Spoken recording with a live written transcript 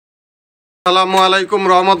আসসালামু আলাইকুম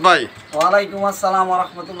রহমত ভাই। ওয়ালাইকুম আসসালাম ওয়া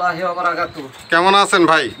রাহমাতুল্লাহি ওয়া বারাকাতুহু। কেমন আছেন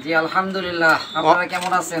ভাই? জি আলহামদুলিল্লাহ, আপনারা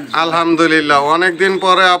কেমন আছেন? আলহামদুলিল্লাহ, অনেক দিন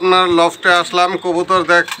পরে আপনার লফটে আসলাম, কবুতর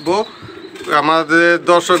দেখবো, আমাদের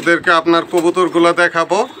দর্শকদেরকে আপনার কবুতরগুলো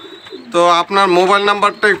দেখাবো। তো আপনার মোবাইল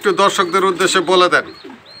নাম্বারটা একটু দর্শকদের উদ্দেশ্যে বলে দেন।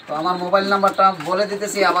 তো আমার মোবাইল নাম্বারটা বলে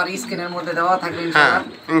দিতেছি, আবার স্ক্রিনের মধ্যে দেওয়া থাকবে হ্যাঁ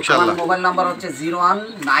ইনশাআল্লাহ। আমার মোবাইল নাম্বার হচ্ছে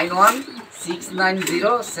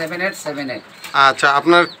 019169078878। আচ্ছা,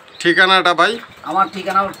 আপনার ঠিকানাটা ভাই? আমার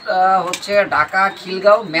ঠিকানা হচ্ছে ঢাকা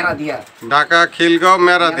খিলগাঁও মেরাদিয়া। ঢাকা খিলগাঁও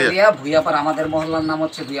মেরাদিয়া, ভুইয়াপাড়া। আমাদের মহল্লার নাম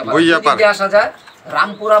হচ্ছে ভুইয়াপাড়া। যদি আসা যায়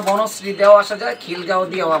রামপুরা বনশ্রী দিয়েও আসা যায়, খিলগাঁও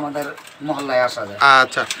দিয়েও আমাদের মহল্লায় আসা যায়।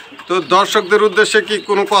 আচ্ছা, তো দর্শকদের উদ্দেশ্যে কি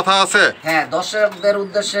কোনো কথা আছে? হ্যাঁ, দর্শকদের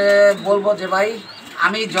উদ্দেশ্যে বলবো যে ভাই,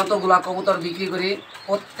 আমি যতগুলা কবুতর বিক্রি করি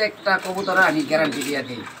প্রত্যেকটা কবুতরে আমি গ্যারান্টি দিয়ে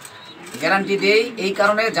দিই। গ্যারান্টি দিই এই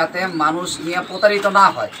কারণে যাতে মানুষ নিয়ে প্রতারিত না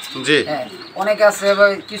হয়। জি হ্যাঁ, অনেকে আছে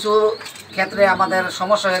কিছু ক্ষেত্রে আমাদের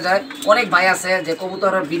সমস্যা হয়ে যায়। অনেক ভাই আছে যে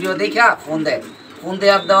কবুতরের ভিডিও দেখা ফোন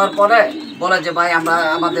দেওয়ার পরে বলে যে ভাই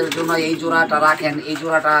আমাদের জন্য এই জোড়াটা রাখেন, এই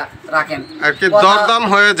জোড়াটা রাখেন, আর কি দরদাম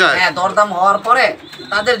হয়ে যায়। হ্যাঁ, দরদাম হওয়ার পরে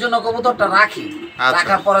তাদের জন্য কবুতরটা রাখি।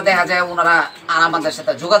 রাখার পরে দেখা যায় ওনারা আর আমাদের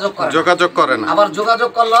সাথে যোগাযোগ করেন। আবার যোগাযোগ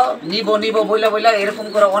করলো নিব বইলা এরকম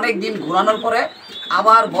করে অনেক দিন ঘোরানোর পরে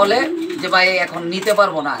আবার বলে যে ভাই এখন নিতে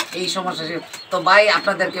পারবো না, এই সমস্যা। তো ভাই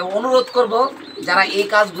আপনাদেরকে অনুরোধ করব, যারা এই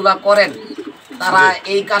কাজগুলা করেন তারা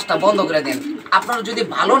এই কাজটা বন্ধ করে দেন। আপনার যদি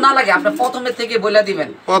ভালো না লাগে আপনি প্রথম থেকে বলে দিবেন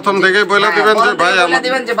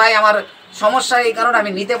যে ভাই আমার সমস্যা এই কারণে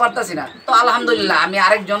আমি নিতে পারতেছি না। তো আলহামদুলিল্লাহ, আমি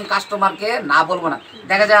আরেকজন কাস্টমারকে না বলবো না।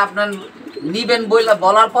 দেখা যায় আপনার নিবেন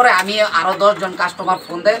বলার পরে আমি আরো 10 জন কাস্টমার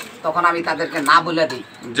ফোন দেয়, তখন আমি তাদেরকে না বলে দিই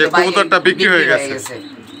যে কবুতরটা বিক্রি হয়ে গেছে।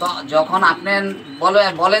 তো যখন আপনি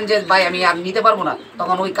বলেন যে ভাই আমি আর নিতে পারবো না,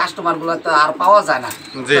 তখন ওই কাস্টমার গুলো তো আর পাওয়া যায় না।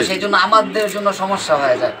 তো সেই জন্য আমাদের জন্য সমস্যা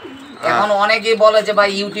হয়ে যায়। এখন অনেকেই বলে যে ভাই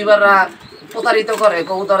ইউটিউবাররা প্রতারিত করে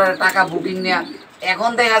কবুতরের টাকা বুকিং নেওয়া। এখন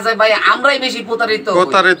দেখা যায় ভাই আমরাই বেশি প্রতারিত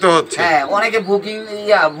হচ্ছে। হ্যাঁ, অনেকে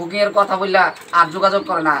বুকিং এর কথা বললা আর যোগাযোগ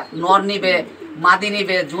করে না, নর নিবে, মাদি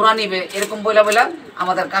নিবে, জোড়া নিবে, এরকম বইলা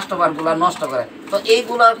আমাদের কাস্টমার গুলা নষ্ট করে। তো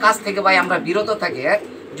এইগুলোর কাছ থেকে ভাই আমরা বিরত থাকি।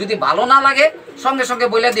 যদি ভালো না লাগে সঙ্গে সঙ্গে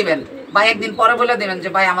বলে দিবেন বা একদিন পরে বলে দিবেন যে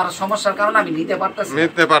ভাই আমার সমস্যার কারণে আমি নিতে পারতেছি।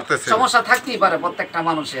 সমস্যা থাকতেই পারে, প্রত্যেকটা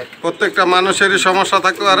মানুষেরই সমস্যা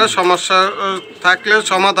থাকতে পারে। সমস্যা থাকলে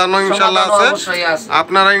সমাধানও ইনশাআল্লাহ আছে।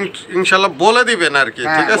 আপনারা ইনশাআল্লাহ বলে দিবেন আর কি,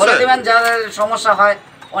 ঠিক আছে? বলে দিবেন যাদের সমস্যা হয়।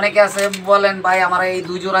 অনেকে আছে বলেন ভাই আমার এই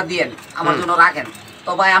 2 জোড়া দিয়েন, আমার জন্য রাখেন।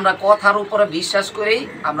 তো ভাই আমরা কথার উপরে বিশ্বাস করেই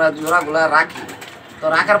আমরা জোড়াগুলা রাখি। তো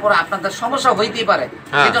রাখার পরে আপনাদের সমস্যা হইতেই পারে,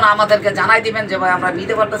 সেজন্য আমাদেরকে জানাই দিবেন যে ভাই আমরা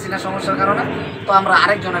নিতে পারতেছি না সমস্যার কারণে, তো আমরা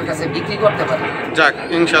আরেকজনের কাছে বিক্রি করতে পারি। যাক,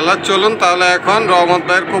 ইনশাআল্লাহ চলুন তাহলে এখন রহমত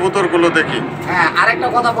ভাইয়ের কবুতরগুলো দেখি। হ্যাঁ, আরেকটা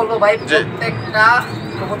কথা বলবো ভাই, প্রত্যেকটা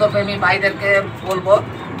কবুতর প্রেমী ভাইদেরকে বলবো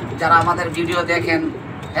যারা আমাদের ভিডিও দেখেন,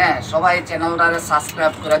 হ্যাঁ সবাই চ্যানেলটা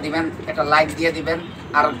সাবস্ক্রাইব করে দিবেন, একটা লাইক দিয়ে দিবেন,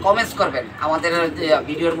 আর কমেন্টস করবেন। আমাদের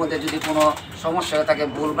ভিডিওর মধ্যে যদি কোনো সমস্যা হয়ে থাকে,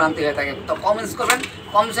 ভুল ভ্রান্তি হয়ে থাকে, তো কমেন্টস করবেন।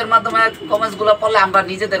 কমেন্টসের মাধ্যমে কমেন্টসগুলো পড়লে আমরা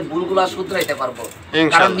নিজেদের ভুলগুলো শুধরাইতে পারবো,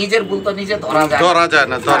 কারণ নিজের ভুল তো নিজে ধরা যায়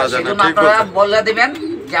না। সেজন্য আপনারা বলে দিবেন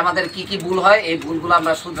যে আমাদের কি কি ভুল হয়, এই ভুলগুলো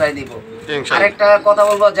আমরা শুধরাই দিব। আরেকটা কথা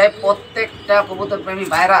বলবো যে প্রত্যেকটা কবুতর প্রেমী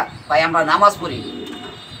ভাইরা, ভাই আমরা নামাজ পড়ি,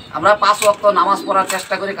 আমরা 5 ওয়াক্ত নামাজ পড়ার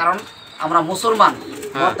চেষ্টা করি, কারণ আমরা মুসলমান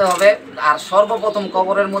করতে হবে। আর সর্বপ্রথম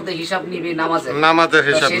কবরের মধ্যে হিসাব নিবি নামাজের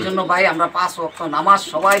হিসাব। সেই জন্য ভাই আমরা 5 ওয়াক্ত নামাজ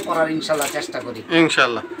সবাই পড়ার ইনশাআল্লাহ চেষ্টা করি।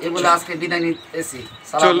 ইনশাআল্লাহ। এগুলো আজকে বিদায় নিতেছি।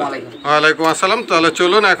 আসসালামু আলাইকুম। ওয়া আলাইকুম আসসালাম। তাহলে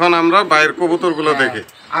চলুন এখন আমরা বাইরের কবুতরগুলো দেখি।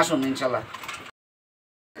 আসুন ইনশাআল্লাহ।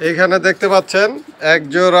 এখানে দেখতে পাচ্ছেন এক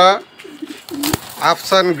জোড়া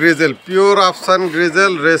আফসান গ্রিজেল, পিওর আফসান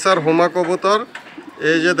গ্রিজেল রেসার হোমা কবুতর।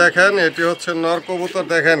 এই যে দেখেন, এটি হচ্ছে নর কবুতর।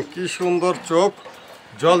 দেখেন কি সুন্দর চোখ,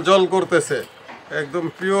 জল করতেছে, একদম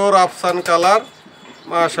পিওর আফসান কালার,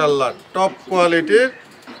 মাশাআল্লাহ টপ কোয়ালিটির।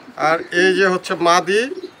 আর এই যে হচ্ছে মাদি,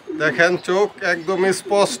 দেখেন চোখ একদম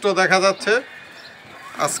স্পষ্ট দেখা যাচ্ছে।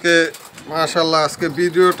 আজকে মাশাআল্লাহ, আজকে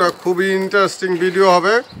ভিডিওটা খুবই ইন্টারেস্টিং ভিডিও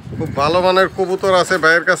হবে। খুব ভালো মানের কবুতর আছে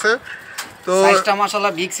ভাইয়ের কাছে। তো সাইজটা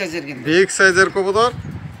মাশাআল্লাহ বিগ সাইজের কবুতর।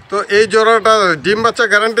 তো এই জোড়াটা ডিম বাচ্চা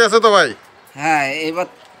গ্যারান্টি আছে তো ভাই? হ্যাঁ, এবার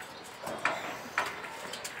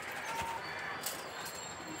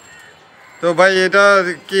তো ভাই এটা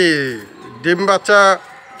কি ডিম বাচ্চা?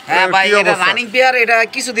 হ্যাঁ ভাই, এটা রানিং পেয়ার। এটা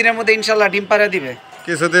কিছুদিনের মধ্যে ইনশাআল্লাহ ডিম পারে দিবে।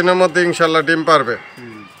 কিছুদিনের মধ্যে ইনশাআল্লাহ ডিম পারবে।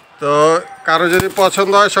 তো কারো যদি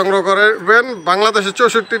পছন্দ হয় সংগ্রহ করবেন। বাংলাদেশের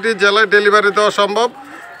 64টি জেলায় ডেলিভারি দেওয়া সম্ভব।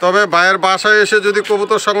 তবে ভাইয়ের বাসায় এসে যদি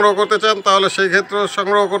কবুতর সংগ্রহ করতে চান তাহলে সেই ক্ষেত্রে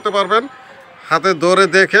সংগ্রহ করতে পারবেন। হাতে ধরে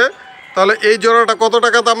দেখে তাহলে এই জোড়াটা কত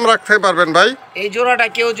টাকা দাম রাখতে পারবেন ভাই? এই জোড়াটা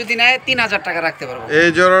কেউ যদি নেয় 3000 টাকা রাখতে পারবো। এই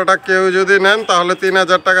জোড়াটা কেউ যদি নেন তাহলে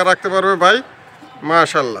 3000 টাকা রাখতে পারবে ভাই।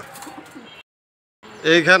 মাশাল্লাহ।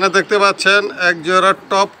 এইখানে দেখতে পাচ্ছেন এক জোড়া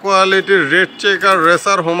টপ কোয়ালিটির রেড চেকার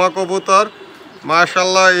রেসার হোমা কবুতর।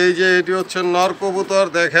 মাশাল্লাহ, এই যে এটি হচ্ছে নর কবুতর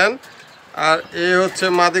দেখেন, আর এই হচ্ছে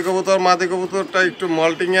মাদি কবুতর। মাদি কবুতরটা একটু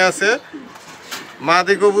মল্টিংয়ে আছে।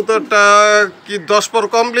 মাদি কবুতরটা কি 10 পর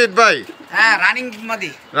কমপ্লিট ভাই? হ্যাঁ, রানিং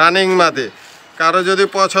মাদি। রানিং মাদি। কারো যদি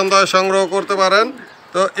পছন্দ হয় সংগ্রহ করতে পারেন।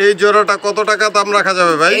 তো এই জোড়াটা কত টাকা দাম রাখা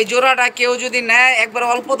যাবে ভাই? এই জোড়াটা কেউ যদি নেয় একবার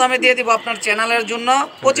অল্প দামে দিয়ে দিব আপনার চ্যানেলের জন্য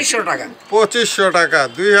 2500 টাকা। 2500 টাকা,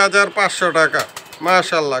 2500 টাকা।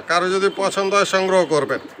 মাশাল্লাহ, কারো যদি পছন্দ হয় সংগ্রহ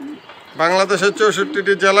করবেন। বাংলাদেশের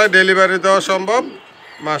 64টি জেলায় ডেলিভারি দেওয়া সম্ভব।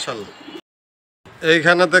 মাশাল্লাহ।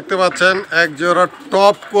 এইখানে দেখতে পাচ্ছেন এক জোড়া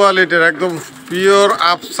টপ কোয়ালিটির একদম পিওর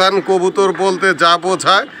আফসান কবুতর বলতে যা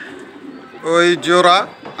বোঝায় ওই জোড়া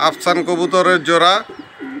আফসান কবুতরের জোড়া।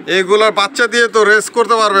 এইগুলার বাচ্চা দিয়ে তো রেস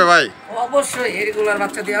করতে পারবে ভাই? অবশ্যই এগুলার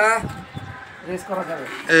বাচ্চা দিয়ে রেস করা যাবে।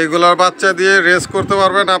 এইগুলার বাচ্চা দিয়ে রেস করতে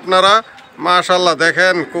পারবেন আপনারা। মাশাল্লাহ,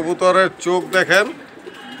 দেখেন কবুতরের চোখ দেখেন,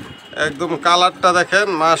 একদম কালারটা দেখেন।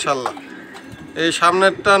 মাশাল্লাহ, এই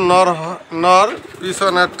সামনেরটা নর নর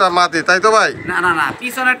পিছনেরটা মাদি, তাই তো ভাই? না না না,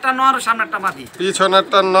 পিছনেরটা নর সামনেরটা মাদি।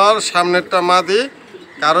 পিছনেরটা নর সামনেরটা মাদি।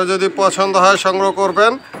 কারো যদি পছন্দ হয় সংগ্রহ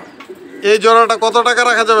করবেন। এই জোড়াটা কত টাকা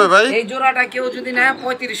রাখা যাবে ভাই? এই জোড়াটা কেউ যদি নেয়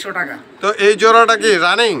 3500 টাকা। তো এই জোড়াটা কি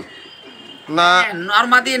রানিং না নর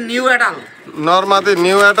মাদি নিউ অ্যাডাল? নর মাদি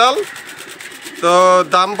নিউ অ্যাডাল। তো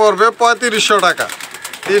দাম পড়বে 3500 টাকা,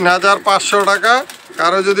 3500 টাকা।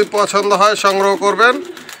 কারো যদি পছন্দ হয় সংগ্রহ করবেন।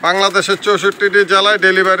 বাংলাদেশের 64টি জেলায়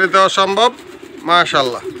ডেলিভারি দেওয়া সম্ভব।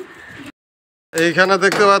 মাশাল্লাহ। এইখানে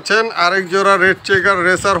দেখতে পাচ্ছেন আরেক জোড়া রেড চেকার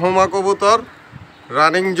রেসার হোমা কবুতর,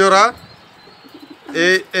 রানিং জোড়া।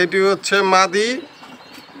 এটি হচ্ছে মাদি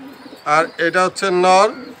আর এটা হচ্ছে নর।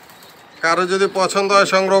 কারো যদি পছন্দ হয়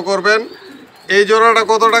সংগ্রহ করবেন। এই জোড়াটা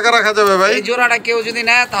কত টাকা রাখা যাবে ভাই? এই জোড়াটা কেউ যদি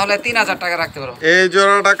নেয় তাহলে 3000 টাকা রাখতে পারবো। এই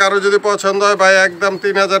জোড়াটা কারো যদি পছন্দ হয় ভাই একদম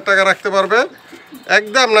 3000 টাকা রাখতে পারবে।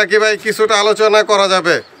 একদম নাকি ভাই কিছুটা আলোচনা করা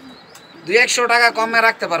যাবে? 200 টাকা কমে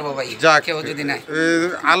রাখতে পারবো ভাই, যা কেউ যদি নেয়।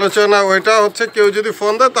 আলোচনা ওইটা হচ্ছে কেউ যদি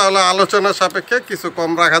ফোন দেয় তাহলে আলোচনা সাপেক্ষে কিছু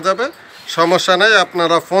কম রাখা যাবে। সমস্যা নেই,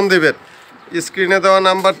 আপনারা ফোন দিবেন। স্ক্রিনে দেওয়া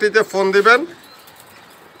নাম্বারটিতে ফোন দিবেন।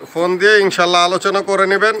 ফোন দিয়ে ইনশাল্লাহ আলোচনা করে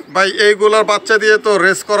নেবেন। ভাই এইগুলার বাচ্চা দিয়ে তো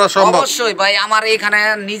রেস করা সম্ভব? অবশ্যই ভাই, আমার এখানে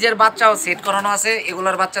নিজের বাচ্চাও সেট করানো আছে,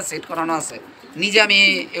 এগুলার বাচ্চা সেট করানো আছে। নিজে আমি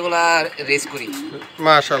এগুলা রেস করি।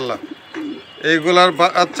 মাশাল্লাহ, এইগুলার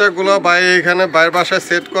বাচ্চাগুলো ভাই এখানে বাইরের বাসায়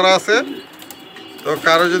সেট করা আছে। তো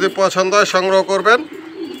কারো যদি পছন্দ হয় সংগ্রহ করবেন।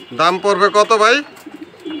 দাম পড়বে কত ভাই?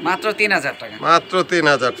 মাত্র 3000 টাকা। মাত্র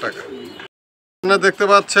 3000 টাকা। আপনি দেখতে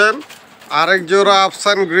পাচ্ছেন আরেক জোড়া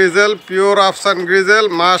আফসান গ্রিজেল, পিওর আফসান গ্রিজেল।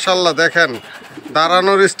 মাশাল্লাহ, দেখেন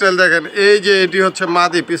দাঁড়ানোর স্টাইল দেখেন। এই যে এটি হচ্ছে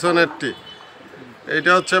মাদি, পিছনেরটি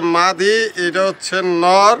এটা হচ্ছে মাদি, এটা হচ্ছে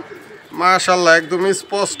নর। মাশাল্লাহ, একদম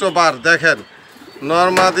স্পষ্ট বার দেখেন। নর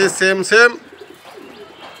মাদি সেম সেম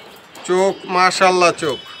চোখ। মাশাল্লাহ,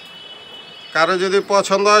 চোখ। কারো যদি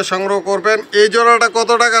পছন্দ হয় সংগ্রহ করবেন। এই জোড়াটা কত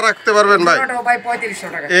টাকা রাখতে পারবেন ভাই? ভাই 3500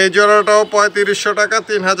 টাকা। এই জোড়াটাও 3500 টাকা,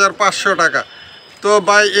 3500 টাকা। তো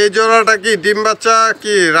ভাই এই জোড়াটা কি ডিম বাচ্চা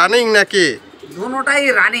কি রানিং নাকি? দুটোটাই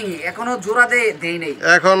রানিং, এখনো জোড়া দেই নেই।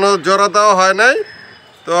 এখনো জোড়া দেওয়া হয় নাই।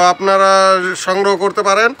 তো আপনারা সংগ্রহ করতে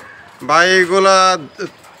পারেন। ভাই এইগুলা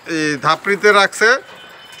ধাপড়িতে রাখছে,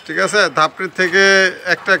 ঠিক আছে? ধাপড়ি থেকে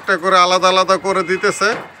একটা একটা করে আলাদা আলাদা করে দিতেছে।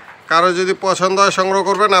 কারো যদি পছন্দ হয় সংগ্রহ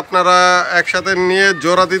করবেন। আপনারা একসাথে নিয়ে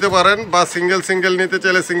জোড়া দিতে পারেন বা সিঙ্গেল সিঙ্গেল নিতে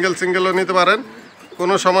চাইলে সিঙ্গেল সিঙ্গেলও নিতে পারেন,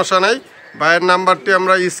 কোনো সমস্যা নাই। ভাইয়ের নাম্বারটি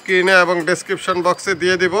আমরা স্ক্রিনে এবং ডেসক্রিপশন বক্সে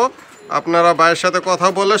দিয়ে দিব। আপনারা ভাইয়ের সাথে কথা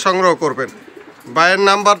বলে সংগ্রহ করবেন। ভাইয়ের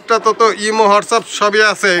নাম্বারটা তো ইমো হোয়াটসঅ্যাপ সবই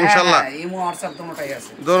আছে ইনশাল্লাহ? ইমো হোয়াটসঅ্যাপ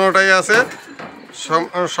দোনোটাই আছে।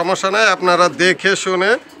 সমস্যা নাই, আপনারা দেখে শুনে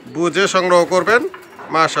বুঝে সংগ্রহ করবেন।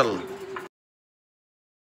 মাশাল্লাহ।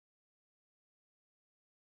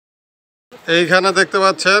 এইখানে দেখতে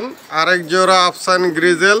পাচ্ছেন আরেক জোড়া আফসান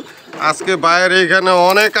গ্রিজেল। আজকে বাইরে এইখানে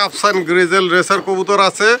অনেক আফসান গ্রিজেল রেসার কবুতর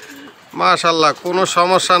আছে। মাশাল্লাহ, কোনো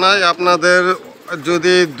সমস্যা নাই। আপনাদের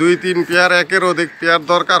যদি 2-3 পেয়ার, একের অধিক পেয়ার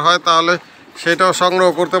দরকার হয় তাহলে সেটাও সংগ্রহ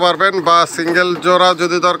করতে পারবেন। বা সিঙ্গেল জোড়া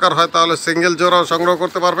যদি দরকার হয় তাহলে সিঙ্গেল জোড়াও সংগ্রহ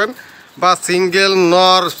করতে পারবেন। বা সিঙ্গেল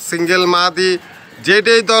নর, সিঙ্গেল মাদি,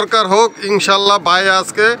 যেটাই দরকার হোক ইনশাল্লাহ ভাই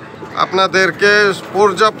আজকে আপনাদেরকে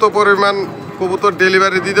পর্যাপ্ত পরিমাণ কবুতর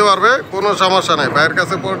ডেলিভারি দিতে পারবে। কোনো সমস্যা নাই, ভাইয়ের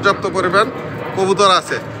কাছে পর্যাপ্ত পরিমাণ কবুতর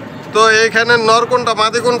আছে। তো এইখানে নর কোনটা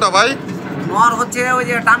মাদি কোনটা ভাই? নর হচ্ছে ওই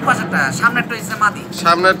যে ডান পাশেরটা, সামনেরটা হচ্ছে মাদি।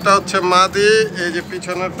 সামনেরটা হচ্ছে মাদি, এই যে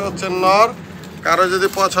পিছনেরটা হচ্ছে নর। কারো যদি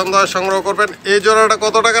পছন্দ হয় সংগ্রহ করবেন। এই জোড়াটা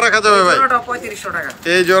কত টাকা রাখা যাবে ভাই?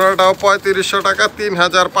 এই জোড়াটাও 3500 টাকা,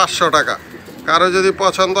 3500 টাকা। কারো যদি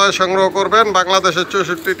পছন্দ হয় সংগ্রহ করবেন। বাংলাদেশের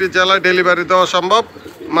 64টি জেলায় ডেলিভারি দেওয়া সম্ভব।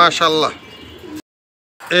 মাশাল্লাহ।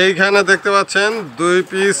 এইখানে দেখতে পাচ্ছেন 2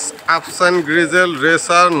 পিস আফসান গ্রিজেল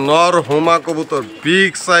রেসার নর হোমা কবুতর,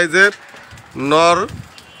 বিগ সাইজের নর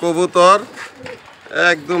কবুতর,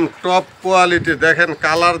 একদম টপ কোয়ালিটি। দেখেন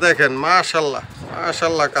কালার, দেখেন মাশাল্লাহ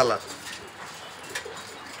মাশাল্লাহ কালার,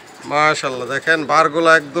 মাশাল্লাহ। দেখেন বারগুলো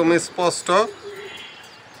একদম স্পষ্ট।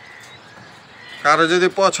 কারো যদি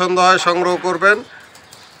পছন্দ হয় সংগ্রহ করবেন।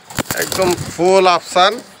 একদম ফুল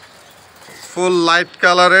আফসান, ফুল লাইট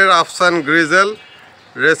কালারের আফসান গ্রিজেল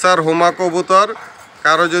রেসার হোমা কবুতর।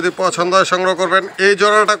 কারো যদি পছন্দ হয় সংগ্রহ করবেন। এই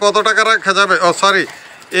জোড়াটা কত টাকা রাখা যাবে? ও সরি,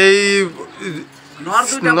 এই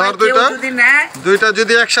নর দুইটা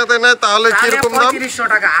যদি একসাথে নেয় তাহলে কিরকম দাম? 3500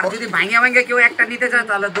 টাকা। আর যদি ভাঙা ভাঙা কেউ একটা নিতে চায়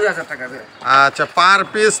তাহলে 2000 টাকা। আচ্ছা, পার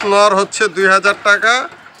পিস নর হচ্ছে 2000 টাকা,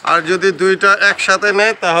 আর যদি দুইটা একসাথে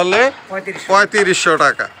নেয় তাহলে 3500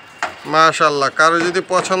 টাকা। মাশাল্লাহ। কারো যদি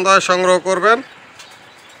পছন্দ হয় সংগ্রহ করবেন।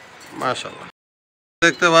 মাশাল্লাহ।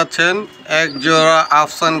 দেখতে পাচ্ছেন এক জোড়া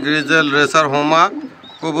আফসান গ্রিজেল রেসার হোমা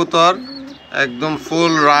কবুতর, একদম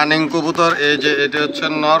ফুল রানিং কবুতর। এই যে এটি হচ্ছে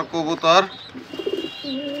নর কবুতর,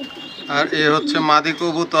 আর এ হচ্ছে মাদি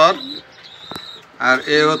কবুতর, আর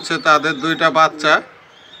এ হচ্ছে তাদের দুইটা বাচ্চা।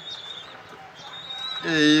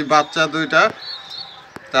 এই বাচ্চা দুইটা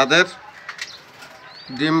তাদের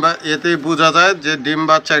ডিম, এতেই বোঝা যায় যে ডিম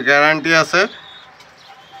বাচ্চার গ্যারান্টি আছে।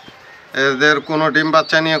 এদের কোনো ডিম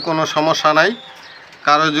বাচ্চা নিয়ে কোনো সমস্যা নাই।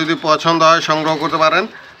 কারো যদি পছন্দ হয় সংগ্রহ করতে পারেন।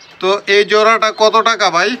 তো এই জোড়াটা কত টাকা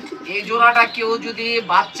ভাই? এই জোড়াটা কেউ যদি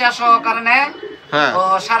বাচ্চা সহকারে নেয় হ্যাঁ,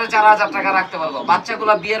 4500 টাকা রাখতে পারবো।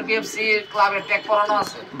 বাচ্চাগুলো বিআরপিএফসি ক্লাবের ট্যাগ করানো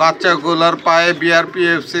আছে। বাচ্চাগুলোর পায়ে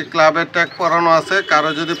বিআরপিএফসি ক্লাবের ট্যাগ করানো আছে। কারো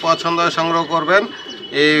যদি পছন্দ হয় সংগ্রহ করবেন।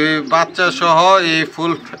 এই বাচ্চা সহ এই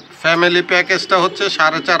ফুল ফ্যামিলি প্যাকেজটা হচ্ছে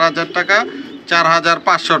 4500 টাকা,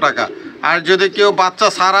 4500 টাকা। আর যদি কেউ বাচ্চা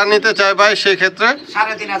ছাড়া নিতে চায় ভাই, সেক্ষেত্রে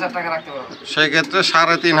 3500 টাকা রাখতে পারবো। সেক্ষেত্রে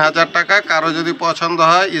 3500 টাকা। কারো যদি পছন্দ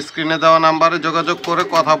হয় স্ক্রিনে দেওয়া নাম্বারে যোগাযোগ করে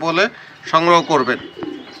কথা বলে সংগ্রহ করবেন।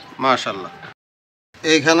 মাশাল্লাহ।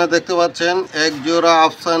 এইখানে দেখতে পাচ্ছেন এক জোড়া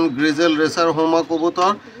আফসান গ্রিজেল রেসার হোমা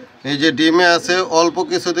কবুতর। এই যে ডিমে আছে, অল্প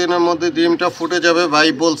কিছুদিনের মধ্যে ডিমটা ফুটে যাবে ভাই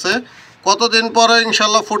বলছে। কতদিন পরে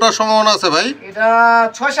ইনশাল্লাহ ফোটার সম্ভাবনা আছে ভাই? এটা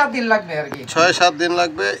 6-7 দিন লাগবে আর কি। 6-7 দিন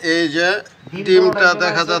লাগবে। এই যে ডিমটা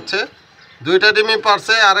দেখা যাচ্ছে, দুইটা ডিমই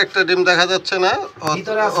পারছে, আরেকটা ডিম দেখা যাচ্ছে না।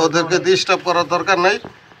 ওদেরকে ডিস্টার্ব করার দরকার নাই,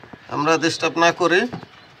 আমরা ডিস্টার্ব না করি।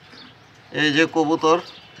 এই যে কবুতর,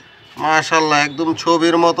 মাশাল্লাহ একদম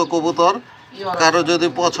ছবির মতো কবুতর। কারো যদি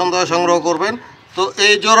পছন্দ হয় সংগ্রহ করবেন। তো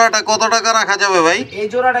এই জোড়াটা কত টাকা রাখা যাবে ভাই? এই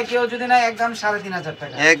জোড়াটা কেউ যদি না একদম 3500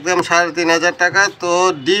 টাকা। একদম 3500 টাকা। তো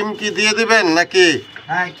ডিম কি দিয়ে দিবেন নাকি?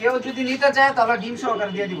 হ্যাঁ, কেউ যদি নিতে চায় তাহলে ডিম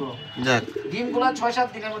সহকারে দিয়ে দিব। যাক, ডিমগুলো 6-7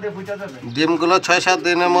 দিনের মধ্যে ফুটে যাবে। ডিমগুলো 6-7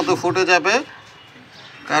 দিনের মধ্যে ফুটে যাবে।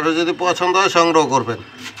 কারো যদি পছন্দ হয় সংগ্রহ করবেন।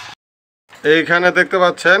 এইখানে দেখতে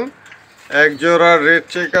পাচ্ছেন এক জোড়া রেড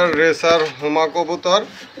চেকার রেসার হোমা কবুতর।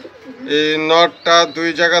 এই নটটা দুই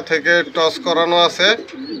জায়গা থেকে টস করানো আছে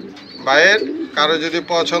বাইরের। কারো যদি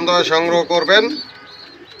পছন্দ হয় সংগ্রহ করবেন।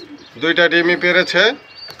 দুইটা ডিমই পেরেছে।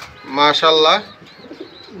 মাশাল্লাহ,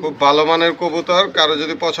 খুব ভালো মানের কবুতর। কারো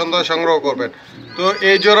যদি পছন্দ হয় সংগ্রহ করবেন। তো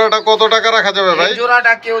এই জোড়াটা কত টাকা রাখা যাবে ভাই? এই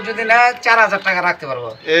জোড়াটা কেউ যদি নেয় 4000 টাকা রাখতে পারবো।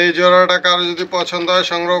 এই জোড়াটা কারো যদি পছন্দ হয়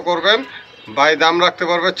সংগ্রহ করবেন। ভাই দাম রাখতে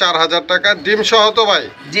পারবে 4000 টাকা। ডিম সহ তো ভাই?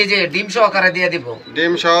 জি জি, ডিম সহকারে দিয়ে দিব।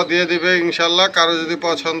 ডিম সহ দিয়ে দিবে ইনশাল্লাহ। কারো যদি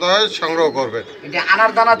পছন্দ হয় সংগ্রহ করবেন। এটা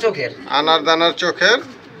আনার দানা চোখের, আনার দানার চোখের,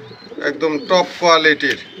 একদম টপ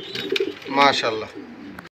কোয়ালিটির। মাশাল্লাহ।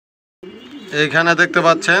 এইখানে দেখতে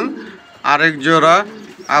পাচ্ছেন আরেক জোড়া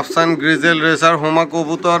আফসান গ্রিজেল রেসার হোমা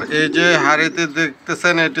কবুতর। এই যে হাড়িতে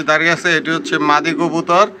দেখতেছেন এটি দাঁড়িয়ে আছে, এটি হচ্ছে মাদি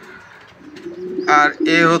কবুতর, আর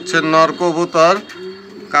এ হচ্ছে নর কবুতর।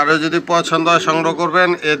 কারো যদি পছন্দ হয় সংগ্রহ করবেন।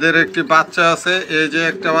 এদের একটি বাচ্চা আছে, এই যে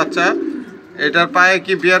একটা বাচ্চা। এটার পায়ে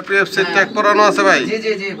কি বিআরপিএফসি ট্যাগ করানো আছে ভাই? জি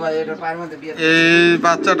জি জি ভাই, এটার পায়ের মধ্যে এই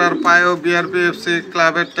বাচ্চাটার পায়েও বিআরপিএফসি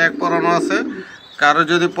ক্লাবের ট্যাগ করানো আছে। কারো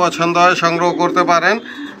যদি পছন্দ হয় সংগ্রহ করতে পারেন।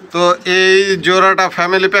 তো এই জোড়াটা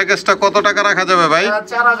ফ্যামিলি প্যাকেজটা কত টাকা রাখা যাবে ভাই?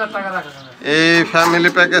 4000 টাকা রাখা যাবে। এই ফ্যামিলি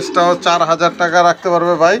প্যাকেজটাও 4000 টাকা রাখতে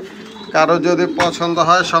পারবে ভাই। কারো যদি পছন্দ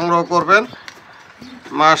হয় সংগ্রহ করবেন।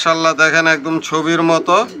 মাশাল্লাহ, দেখেন একদম ছবির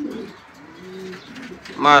মতো।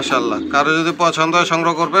 মাশাল্লাহ। কারো যদি পছন্দ হয়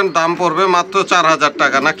সংগ্রহ করবেন। দাম পড়বে মাত্র 4000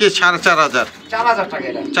 টাকা নাকি 4500? 4000 টাকা।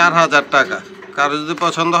 4000 টাকা। কারো যদি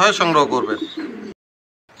পছন্দ হয় সংগ্রহ করবেন।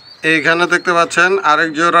 এইখানে দেখতে পাচ্ছেন আরেক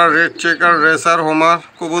জোড়া রেড চেকার রেসার হোমা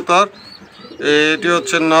কবুতর। এটি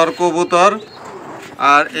হচ্ছে নর কবুতর,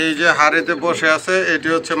 আর এই যে হাড়িতে বসে আছে এটি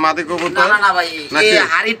হচ্ছে মাদি না কবুতর। না না ভাই, এই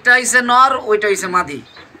হাড়িটা হইছে নর, ওইটা হইছে মাদি।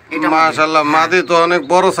 এটা মাশাআল্লাহ, মাদি তো অনেক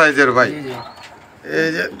বড় সাইজের ভাই। জি জি, এই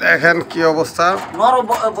যে দেখেন কি অবস্থা, নর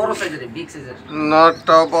বড় সাইজের, বিগ সাইজের।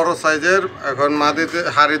 নটটাও বড় সাইজের। এখন মাদিতে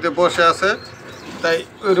হাড়িতে বসে আছে, তাই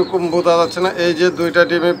ওইরকম বোঝা যাচ্ছে না। এই যে দুইটা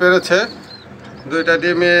ডিমে পেরেছে, দুইটা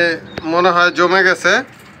ডিমে মনে হয় জমে গেছে।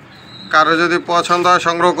 কারো যদি পছন্দ হয়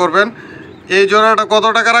সংগ্রহ করবেন। এই জোড়াটা কত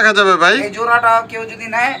টাকা রাখা যাবে ভাই? এই জোড়াটা কেউ যদি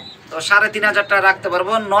নেয় তো 3,500 টাকা রাখতে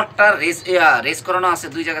পারবো। নটটা রেস করানো আছে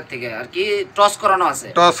 2 জায়গা থেকে, আর কি টস করানো আছে।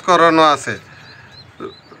 টস করানো আছে,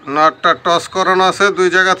 নটটা টস করানো আছে 2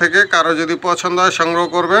 জায়গা থেকে। কারো যদি পছন্দ হয় সংগ্রহ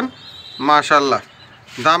করবেন। মাশাআল্লাহ।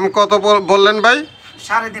 দাম কত বললেন ভাই?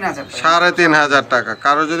 3,500 টাকা। 3,500 টাকা।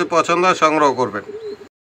 কারো যদি পছন্দ হয় সংগ্রহ করবেন।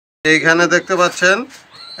 এইখানে দেখতে পাচ্ছেন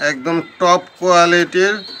একদম টপ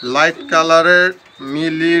কোয়ালিটির লাইট কালারের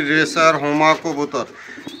মিলি রেসার হোমা কবুতর।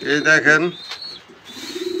 এই দেখেন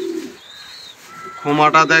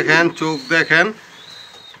হোমাটা দেখেন, চোখ দেখেন।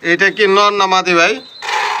 এটা কি নর না মাদি ভাই?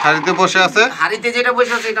 হাড়িতে বসে আছে, হাড়িতে যেটা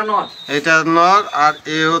বসে আছে এটা নর। এটা নর আর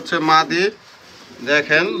এ হচ্ছে মাদি।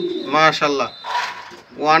 দেখেন মাশাআল্লাহ,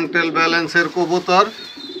 ওয়ান টেল ব্যালেন্সের কবুতর।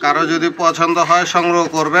 কারো যদি পছন্দ হয় সংগ্রহ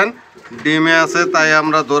করবেন। ডিমে আছে তাই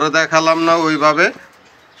আমরা ধরে দেখালাম না ওইভাবে।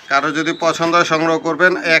 কারো যদি পছন্দ হয় সংগ্রহ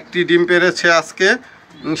করবেন। একটি ডিম পেরেছে আজকে,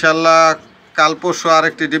 ইনশাল্লাহ কাল পরশু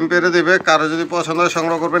আরেকটি ডিম পেরে দেবে। কারো যদি পছন্দ হয়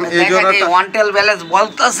সংগ্রহ করবেন। এই জোড়াটা ওয়ান টেল ব্যালেন্স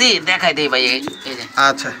বলতাছি, দেখাই দেই ভাই। এই যে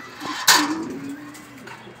আচ্ছা,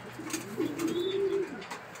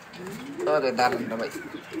 আরে দারুণ ভাই,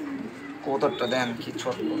 কবুতরটা দেন কি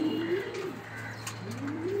ছোট।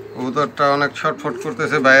 কবুতরটা অনেক ছটফট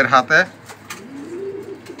করতেছে ভাইয়ের হাতে।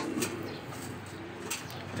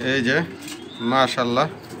 এই যে মাশাআল্লাহ,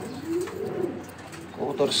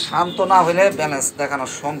 কবুতর শান্ত না হইলে ব্যালেন্স দেখানো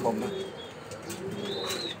সম্ভব না।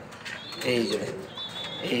 এই যে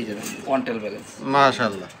ওয়ান টেল ব্যালেন্স,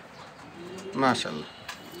 মাশাআল্লাহ মাশাআল্লাহ।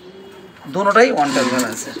 দুটোটাই ওয়ান টেল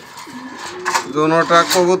ব্যালেন্স। দুটোটা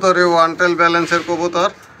কবুতরই ওয়ান টেল ব্যালেন্সের কবুতর।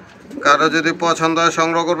 কারো যদি পছন্দ হয়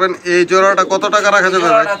সংগ্রহ করবেন। এই জোড়াটা কত টাকা রাখা যাবে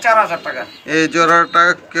ভাই? 4,000 টাকা। এই জোড়াটা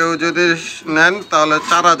কেউ যদি নেন তাহলে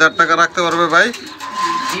 4,000 টাকা রাখতে পারবে ভাই।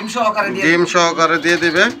 ডিম সহকারে দিয়ে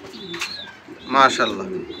দিবে। মাশাআল্লাহ।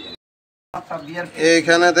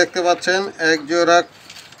 এইখানে দেখতে পাচ্ছেন এক জোড়া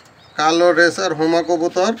কালো রেসার হোমা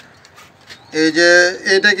কবুতর। এই যে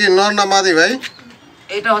এইটা কি নর না মাদি ভাই?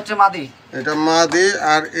 এটা হচ্ছে মাদি। এটা মাদি।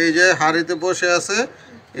 আর এই যে হাড়িতে বসে আছে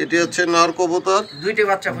এটি হচ্ছে নর কবুতর।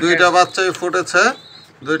 দুইটা বাচ্চাই ফুটেছে,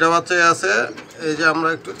 দুইটা বাচ্চাই আছে। এই যে আমরা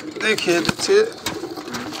একটু দেখিয়ে দিচ্ছি,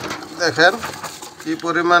 দেখেন কি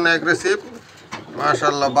পরিমাণ অ্যাগ্রেসিভ।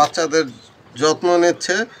 মাশাআল্লাহ, বাচ্চাদের যত্ন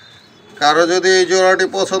নিচ্ছে। কারো যদি এই জোড়াটি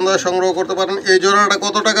পছন্দ হয় সংগ্রহ করতে পারেন। এই জোড়াটা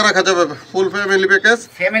কত টাকা রাখা যাবে? Full family package?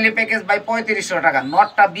 Family package by 3500 টাকা।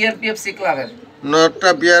 নটটা বিআরপিএফসি ক্লাবের, নটটা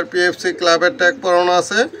বিআরপিএফসি ক্লাবের ট্যাগ পরানো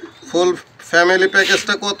আছে। ফুল ফ্যামিলি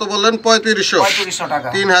প্যাকেজটা কত বললেন? 3500 টাকা।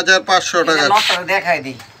 3,500 টাকা। নটটা দেখাই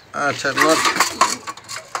দিই। আচ্ছা, নট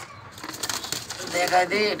দেখাই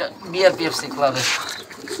দিই, এটা বিআরপিএফসি ক্লাবের।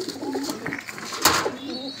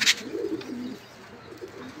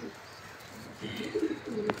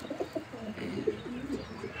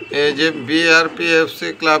 এই যে বিআরপিএফসি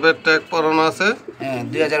ক্লাবের ট্যাগ পরানো আছে। হ্যাঁ,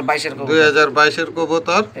 2022 এর কবুতর। 2022 এর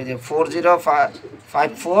কবুতর। এই যে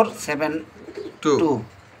 405472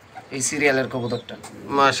 এই সিরিয়ালের কবুতরটা।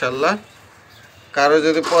 মাশাআল্লাহ। কারো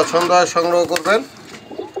যদি পছন্দ হয় সংগ্রহ করবেন।